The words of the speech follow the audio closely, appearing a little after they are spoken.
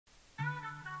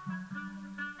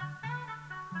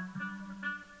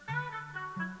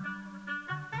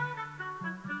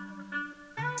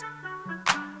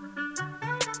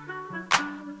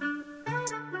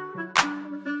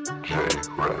Ladies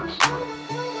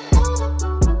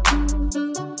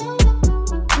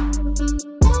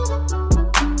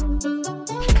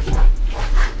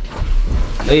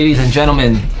and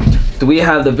gentlemen, we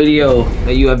have the video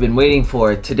that you have been waiting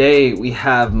for. Today we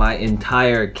have my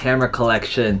entire camera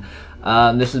collection.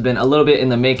 This has been a little bit in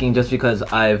the making just because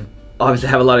I've obviously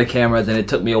have a lot of cameras and it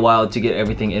took me a while to get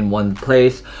everything in one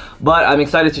place. But I'm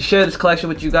excited to share this collection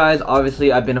with you guys.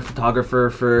 Obviously I've been a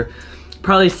photographer for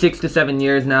probably 6 to 7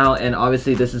 years now, and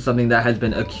obviously this is something that has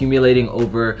been accumulating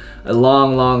over a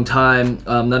long time.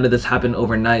 None of this happened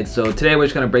overnight. So today we're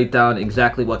just going to break down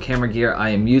exactly what camera gear I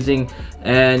am using,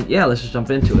 and yeah, let's just jump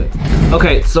into it.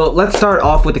 Okay, so let's start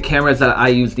off with the cameras that I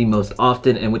use the most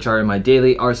often and which are in my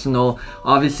daily arsenal.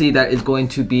 Obviously that is going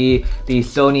to be the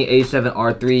Sony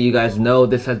a7R III. You guys know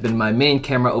this has been my main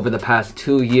camera over the past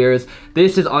 2 years.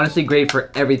 This is honestly great for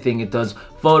everything. It does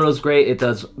photos great, it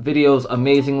does videos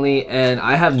amazingly, and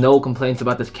I have no complaints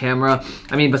about this camera.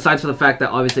 I mean, besides for the fact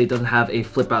that obviously it doesn't have a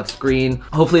flip out screen.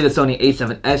 Hopefully the Sony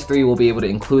a7S III will be able to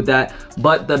include that,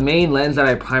 but the main lens that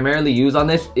I primarily use on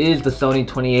this is the Sony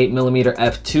 28mm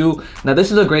f2. Now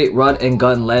this is a great run and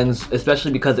gun lens,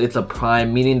 especially because it's a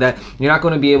prime, meaning that you're not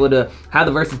going to be able to have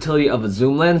the versatility of a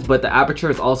zoom lens, but the aperture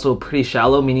is also pretty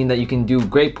shallow, meaning that you can do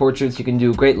great portraits, you can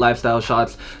do great lifestyle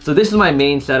shots. So this is my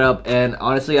main setup, and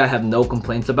honestly I have no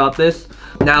complaints about this.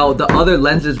 Now the other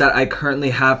lenses that I currently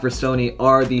have for Sony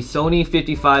are the Sony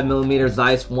 55mm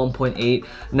Zeiss 1.8.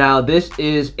 Now this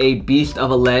is a beast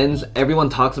of a lens. Everyone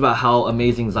talks about how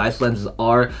amazing Zeiss lenses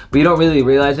are, but you don't really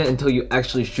realize it until you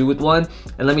actually shoot with one.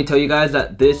 And let me tell you guys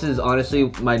that this is honestly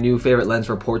my new favorite lens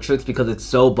for portraits because it's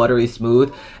so buttery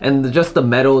smooth, and just the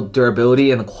metal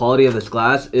durability and the quality of this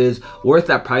glass is worth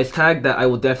that price tag, that I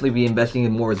will definitely be investing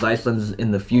in more Zeiss lenses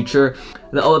in the future.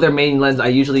 The other main lens I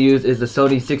usually use is the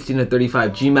Sony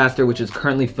 16-35 G Master, which is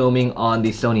currently filming on the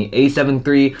Sony a7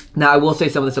 III. Now I will say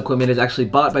some of this equipment is actually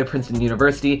bought by Princeton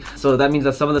University, so that means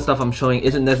that some of the stuff I'm showing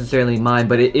isn't necessarily mine,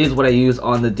 but it is what I use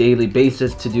on the daily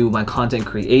basis to do my content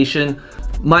creation.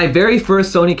 My very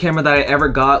first Sony camera that I ever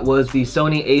got was the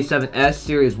Sony a7S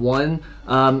Series 1.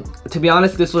 To be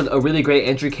honest, this was a really great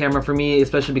entry camera for me,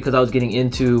 especially because I was getting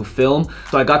into film.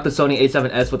 So I got the Sony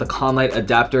a7S with a Conlight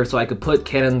adapter so I could put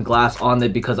Canon glass on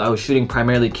it because I was shooting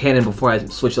primarily Canon before I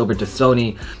switched over to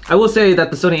Sony. I will say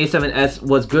that the Sony a7S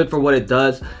was good for what it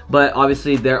does, but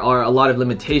obviously there are a lot of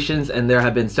limitations and there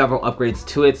have been several upgrades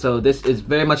to it. So this is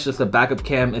very much just a backup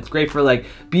cam. It's great for like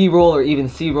B-roll or even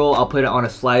C-roll. I'll put it on a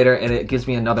slider and it gives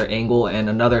me another angle and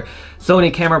another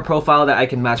Sony camera profile that I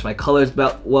can match my colors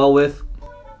well with.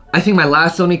 I think my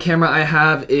last Sony camera I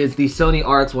have is the Sony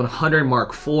RX100 Mark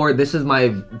IV. This is my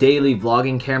daily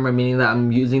vlogging camera, meaning that I'm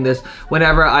using this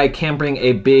whenever I can't bring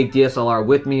a big DSLR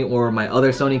with me or my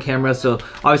other Sony camera. So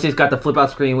obviously it's got the flip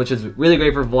out screen, which is really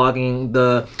great for vlogging.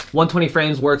 The 120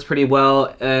 frames works pretty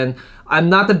well, and I'm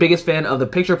not the biggest fan of the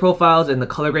picture profiles and the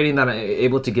color grading that I'm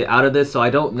able to get out of this, so I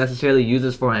don't necessarily use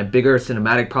this for my bigger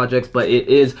cinematic projects, but it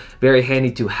is very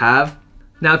handy to have.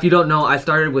 Now, if you don't know, I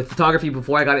started with photography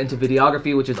before I got into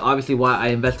videography, which is obviously why I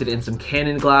invested in some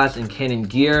Canon glass and Canon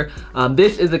gear.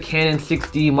 This is a Canon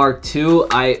 6D Mark II.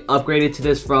 I upgraded to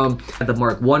this from the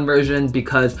Mark I version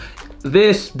because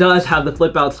this does have the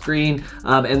flip out screen,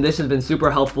 and this has been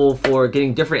super helpful for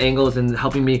getting different angles and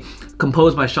helping me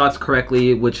compose my shots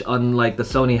correctly, which unlike the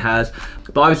Sony has.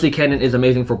 But obviously Canon is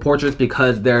amazing for portraits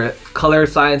because their color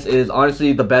science is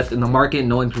honestly the best in the market.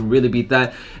 No one can really beat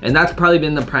that, and that's probably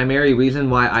been the primary reason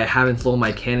why I haven't sold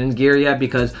my Canon gear yet,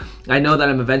 because I know that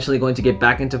I'm eventually going to get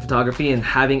back into photography, and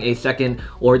having a second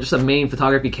or just a main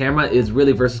photography camera is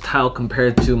really versatile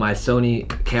compared to my Sony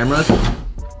cameras.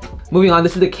 Moving on,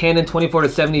 this is the Canon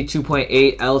 24-70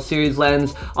 2.8 L series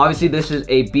lens. Obviously this is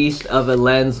a beast of a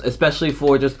lens, especially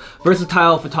for just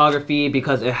versatile photography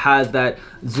because it has that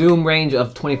zoom range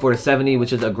of 24-70,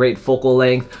 which is a great focal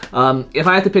length. If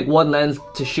I had to pick one lens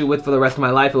to shoot with for the rest of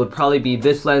my life, it would probably be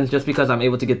this lens, just because I'm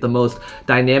able to get the most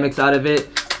dynamics out of it.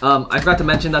 I forgot to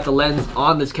mention that the lens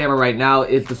on this camera right now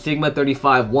is the Sigma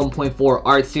 35 1.4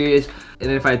 Art series. And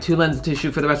if I had two lenses to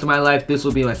shoot for the rest of my life, this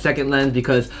will be my second lens,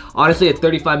 because honestly a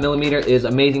 35mm is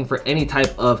amazing for any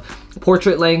type of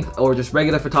portrait length or just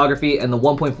regular photography, and the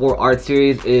 1.4 Art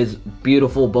series is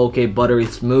beautiful bokeh, buttery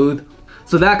smooth.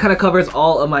 So that kind of covers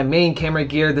all of my main camera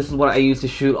gear. This is what I use to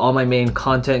shoot all my main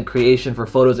content creation for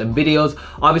photos and videos.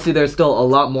 Obviously there's still a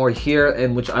lot more here,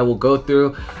 and which I will go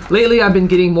through. Lately I've been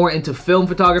getting more into film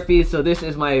photography, so this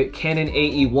is my Canon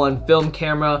AE1 film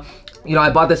camera. You know,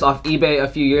 I bought this off eBay a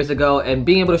few years ago, and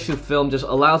being able to shoot film just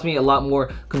allows me a lot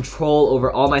more control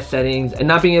over all my settings, and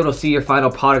not being able to see your final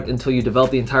product until you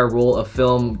develop the entire roll of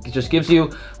film. It just gives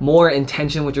you more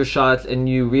intention with your shots, and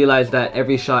you realize that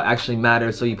every shot actually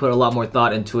matters, so you put a lot more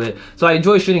thought into it. So I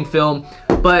enjoy shooting film,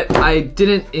 but I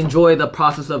didn't enjoy the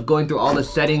process of going through all the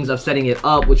settings of setting it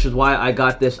up, which is why I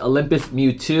got this Olympus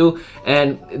Mu 2.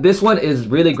 And this one is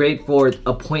really great for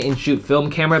a point and shoot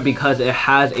film camera because it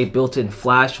has a built-in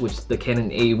flash, which the Canon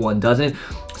A1 doesn't.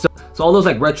 So all those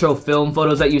like retro film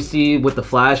photos that you see with the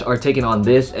flash are taken on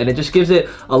this, and it just gives it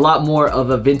a lot more of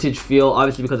a vintage feel,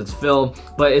 obviously because it's film,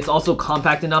 but it's also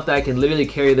compact enough that I can literally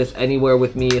carry this anywhere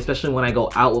with me, especially when I go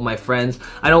out with my friends.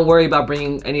 I don't worry about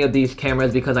bringing any of these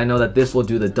cameras because I know that this will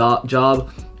do the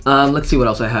job. Let's see what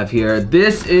else I have here.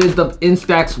 This is the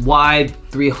Instax Wide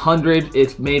 300.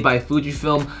 It's made by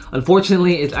Fujifilm.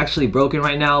 Unfortunately, it's actually broken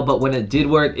right now, but when it did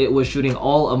work, it was shooting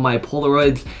all of my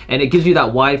Polaroids, and it gives you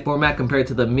that wide format compared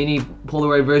to the mini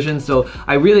Polaroid version. So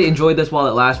I really enjoyed this while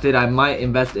it lasted. I might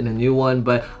invest in a new one,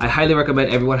 but I highly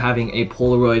recommend everyone having a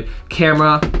Polaroid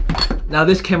camera. Now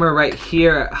this camera right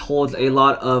here holds a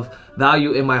lot of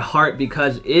value in my heart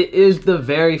because it is the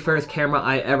very first camera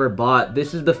I ever bought.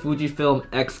 This is the Fujifilm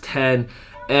X10,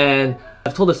 and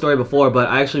I've told the story before, but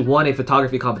I actually won a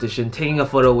photography competition taking a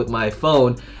photo with my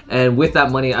phone, and with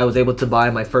that money I was able to buy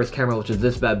my first camera, which is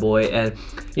this bad boy. And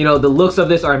you know, the looks of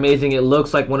this are amazing. It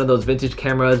looks like one of those vintage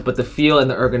cameras, but the feel and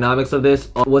the ergonomics of this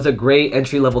was a great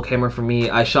entry-level camera for me.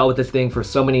 I shot with this thing for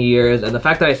so many years, and the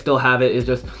fact that I still have it is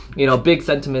just, you know, big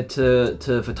sentiment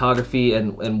to photography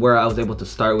and where I was able to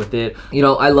start with it. You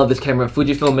know, I love this camera.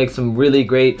 Fujifilm makes some really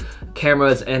great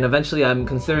cameras, and eventually I'm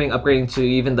considering upgrading to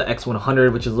even the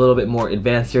X100, which is a little bit more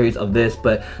advanced series of this,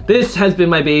 but this has been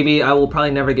my baby. I will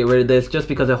probably never get rid of this just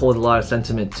because it holds a lot of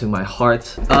sentiment to my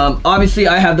heart. Obviously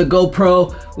I have the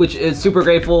GoPro, which is super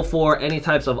grateful for any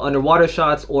types of underwater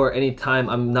shots or any time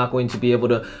I'm not going to be able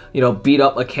to, you know, beat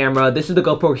up a camera. This is the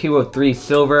GoPro Hero 3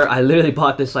 Silver. I literally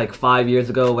bought this like 5 years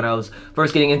ago when I was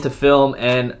first getting into film,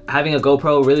 and having a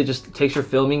GoPro really just takes your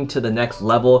filming to the next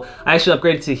level. I actually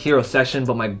upgraded to Hero Session,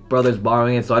 but my brother's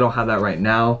borrowing it, so I don't have that right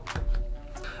now.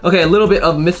 Okay, a little bit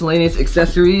of miscellaneous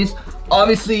accessories.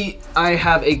 Obviously, I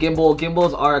have a gimbal.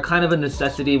 Gimbals are kind of a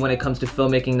necessity when it comes to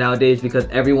filmmaking nowadays because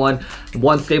everyone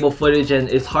wants stable footage, and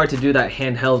it's hard to do that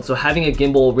handheld. So having a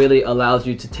gimbal really allows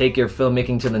you to take your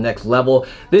filmmaking to the next level.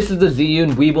 This is the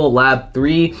Zhiyun Weebill Lab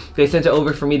 3. They sent it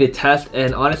over for me to test,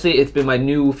 and honestly, it's been my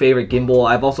new favorite gimbal.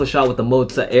 I've also shot with the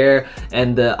Moza Air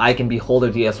and the Icon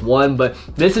Beholder DS1, but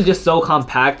this is just so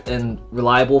compact and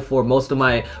reliable for most of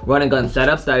my run and gun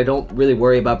setups that I don't really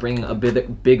worry about bringing a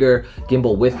bit bigger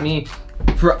gimbal with me.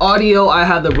 For audio, I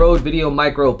have the Rode Video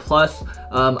Micro Plus.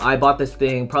 I bought this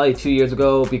thing probably 2 years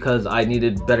ago because I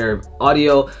needed better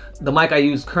audio. The mic I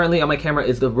use currently on my camera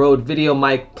is the Rode Video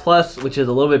Mic Plus, which is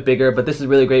a little bit bigger, but this is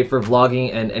really great for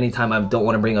vlogging and anytime I don't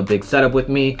want to bring a big setup with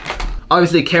me.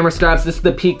 Obviously, camera straps. This is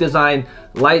the Peak Design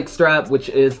Light strap, which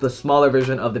is the smaller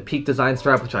version of the Peak Design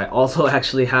strap, which I also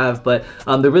actually have. But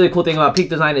the really cool thing about Peak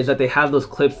Design is that they have those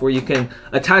clips where you can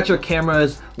attach your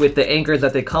cameras with the anchors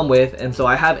that they come with, and so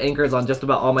I have anchors on just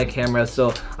about all my cameras,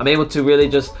 so I'm able to really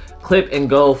just clip and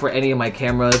go for any of my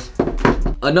cameras.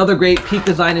 Another great Peak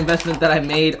Design investment that I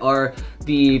made are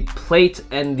the plate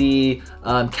and the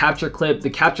capture clip. The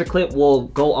capture clip will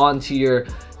go onto your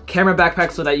camera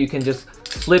backpack so that you can just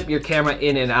flip your camera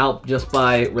in and out just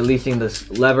by releasing this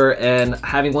lever, and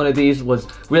having one of these was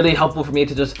really helpful for me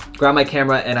to just grab my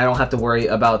camera and I don't have to worry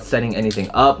about setting anything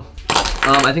up.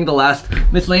 I think the last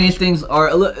miscellaneous things are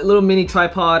a little mini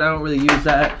tripod. I don't really use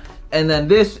that. And then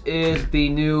this is the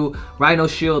new Rhino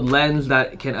Shield lens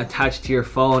that can attach to your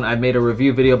phone. I've made a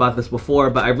review video about this before,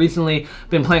 but I've recently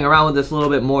been playing around with this a little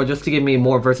bit more just to give me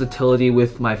more versatility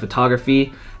with my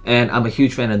photography, and I'm a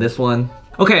huge fan of this one.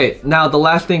 Okay, now the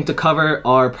last thing to cover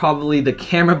are probably the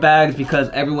camera bags, because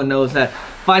everyone knows that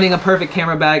finding a perfect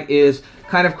camera bag is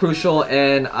kind of crucial,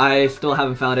 and I still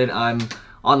haven't found it. I'm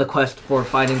on the quest for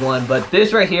finding one, but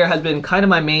this right here has been kind of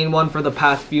my main one for the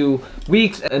past few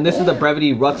weeks, and this is the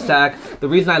Brevity rucksack. The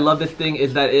reason I love this thing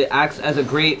is that it acts as a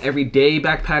great everyday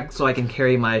backpack, so I can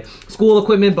carry my school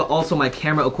equipment but also my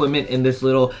camera equipment in this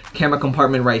little camera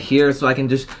compartment right here, so I can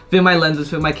just fit my lenses,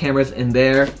 fit my cameras in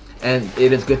there, and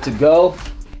it is good to go.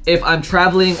 If I'm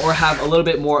traveling or have a little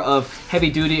bit more of heavy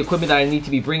duty equipment that I need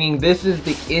to be bringing, this is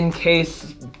the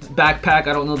in-case backpack.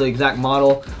 I don't know the exact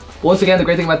model. Once again, the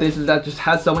great thing about this is that it just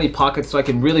has so many pockets, so I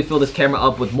can really fill this camera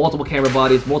up with multiple camera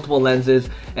bodies, multiple lenses,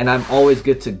 and I'm always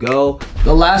good to go.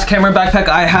 The last camera backpack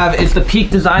I have is the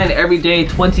Peak Design Everyday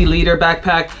 20-liter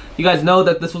backpack. You guys know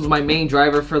that this was my main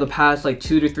driver for the past like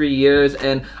 2 to 3 years,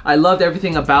 and I loved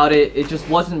everything about it. It just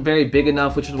wasn't very big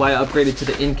enough, which is why I upgraded to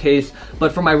the in case.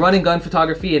 But for my run and gun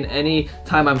photography and any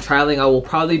time I'm traveling, I will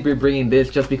probably be bringing this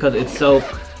just because it's so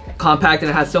compact and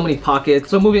it has so many pockets.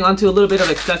 So moving on to a little bit of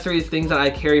accessories, things that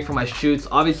I carry for my shoots.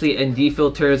 Obviously ND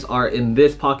filters are in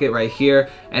this pocket right here,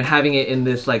 and having it in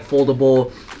this like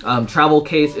foldable travel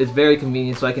case is very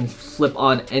convenient, so I can slip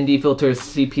on ND filters,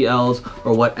 CPLs,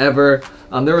 or whatever.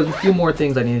 There was a few more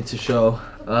things I needed to show.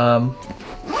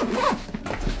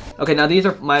 Okay, now these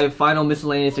are my final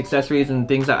miscellaneous accessories and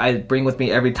things that I bring with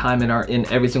me every time and are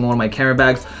in every single one of my camera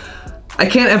bags. I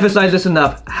can't emphasize this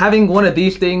enough. Having one of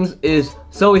these things is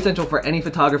so essential for any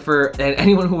photographer and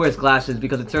anyone who wears glasses,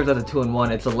 because it serves as a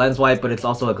 2-in-1. It's a lens wipe, but it's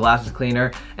also a glasses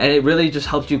cleaner, and it really just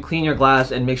helps you clean your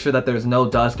glass and make sure that there's no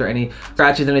dust or any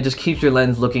scratches, and it just keeps your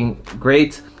lens looking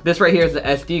great. This right here is the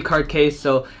SD card case,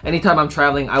 so anytime I'm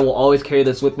traveling, I will always carry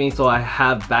this with me, so I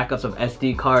have backups of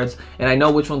SD cards, and I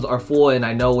know which ones are full and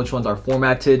I know which ones are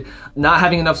formatted. Not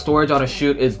having enough storage on a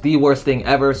shoot is the worst thing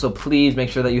ever, so please make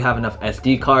sure that you have enough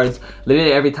SD cards.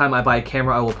 Literally every time I buy a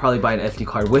camera, I will probably buy an SD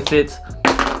card with it.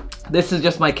 This is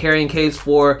just my carrying case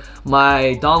for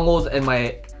my dongles and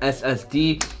my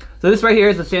SSD. So this right here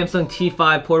is the Samsung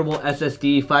T5 portable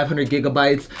SSD, 500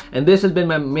 gigabytes, and this has been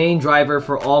my main driver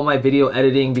for all my video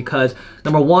editing because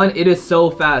number one, it is so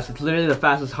fast. It's literally the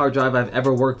fastest hard drive I've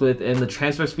ever worked with, and the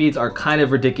transfer speeds are kind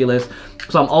of ridiculous.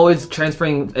 So I'm always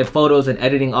transferring photos and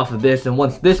editing off of this, and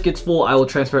once this gets full, I will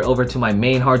transfer it over to my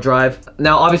main hard drive.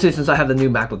 Now, obviously, since I have the new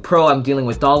MacBook Pro, I'm dealing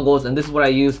with dongles, and this is what I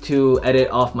use to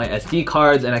edit off my SD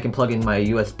cards, and I can plug in my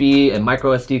USB and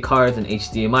micro SD cards and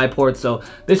HDMI ports. So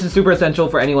this is super essential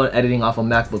for anyone editing off a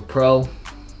MacBook Pro.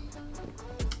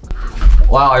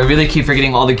 Wow, I really keep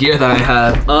forgetting all the gear that I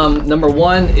have. Number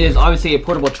one is obviously a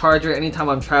portable charger. Anytime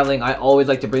I'm traveling, I always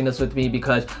like to bring this with me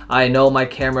because I know my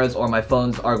cameras or my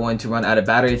phones are going to run out of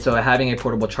battery, so having a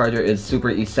portable charger is super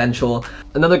essential.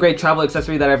 Another great travel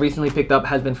accessory that I've recently picked up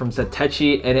has been from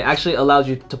Satechi, and it actually allows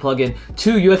you to plug in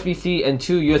 2 USB-C and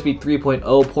 2 USB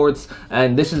 3.0 ports,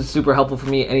 and this is super helpful for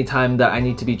me anytime that I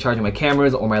need to be charging my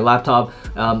cameras or my laptop.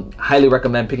 Highly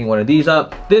recommend picking one of these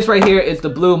up. This right here is the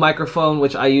Blue microphone,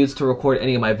 which I use to record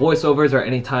any of my voiceovers, or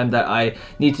anytime that I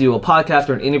need to do a podcast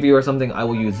or an interview or something, I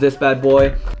will use this bad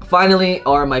boy. Finally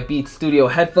are my Beats Studio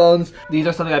headphones. These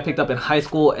are something I picked up in high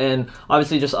school and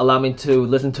obviously just allow me to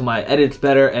listen to my edits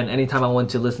better, and anytime I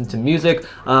want to listen to music,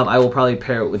 I will probably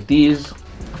pair it with these.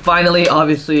 Finally,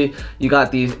 obviously, you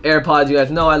got these AirPods. You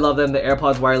guys know I love them. The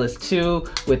AirPods Wireless 2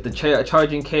 with the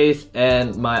charging case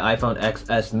and my iPhone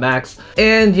XS Max.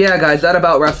 And yeah, guys, that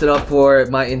about wraps it up for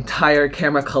my entire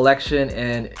camera collection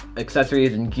and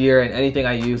accessories and gear and anything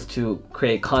I use to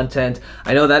create content.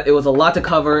 I know that it was a lot to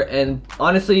cover, and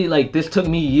honestly, like, this took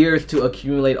me years to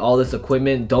accumulate all this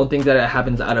equipment. Don't think that it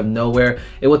happens out of nowhere.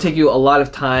 It will take you a lot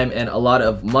of time and a lot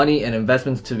of money and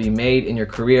investments to be made in your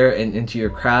career and into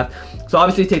your craft. So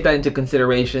obviously take that into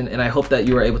consideration, and I hope that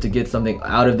you were able to get something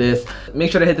out of this.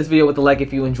 Make sure to hit this video with a like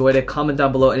if you enjoyed it. Comment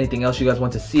down below anything else you guys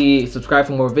want to see. Subscribe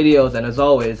for more videos, and as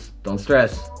always, don't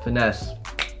stress, finesse.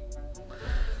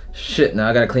 Shit, now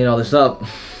I gotta clean all this up.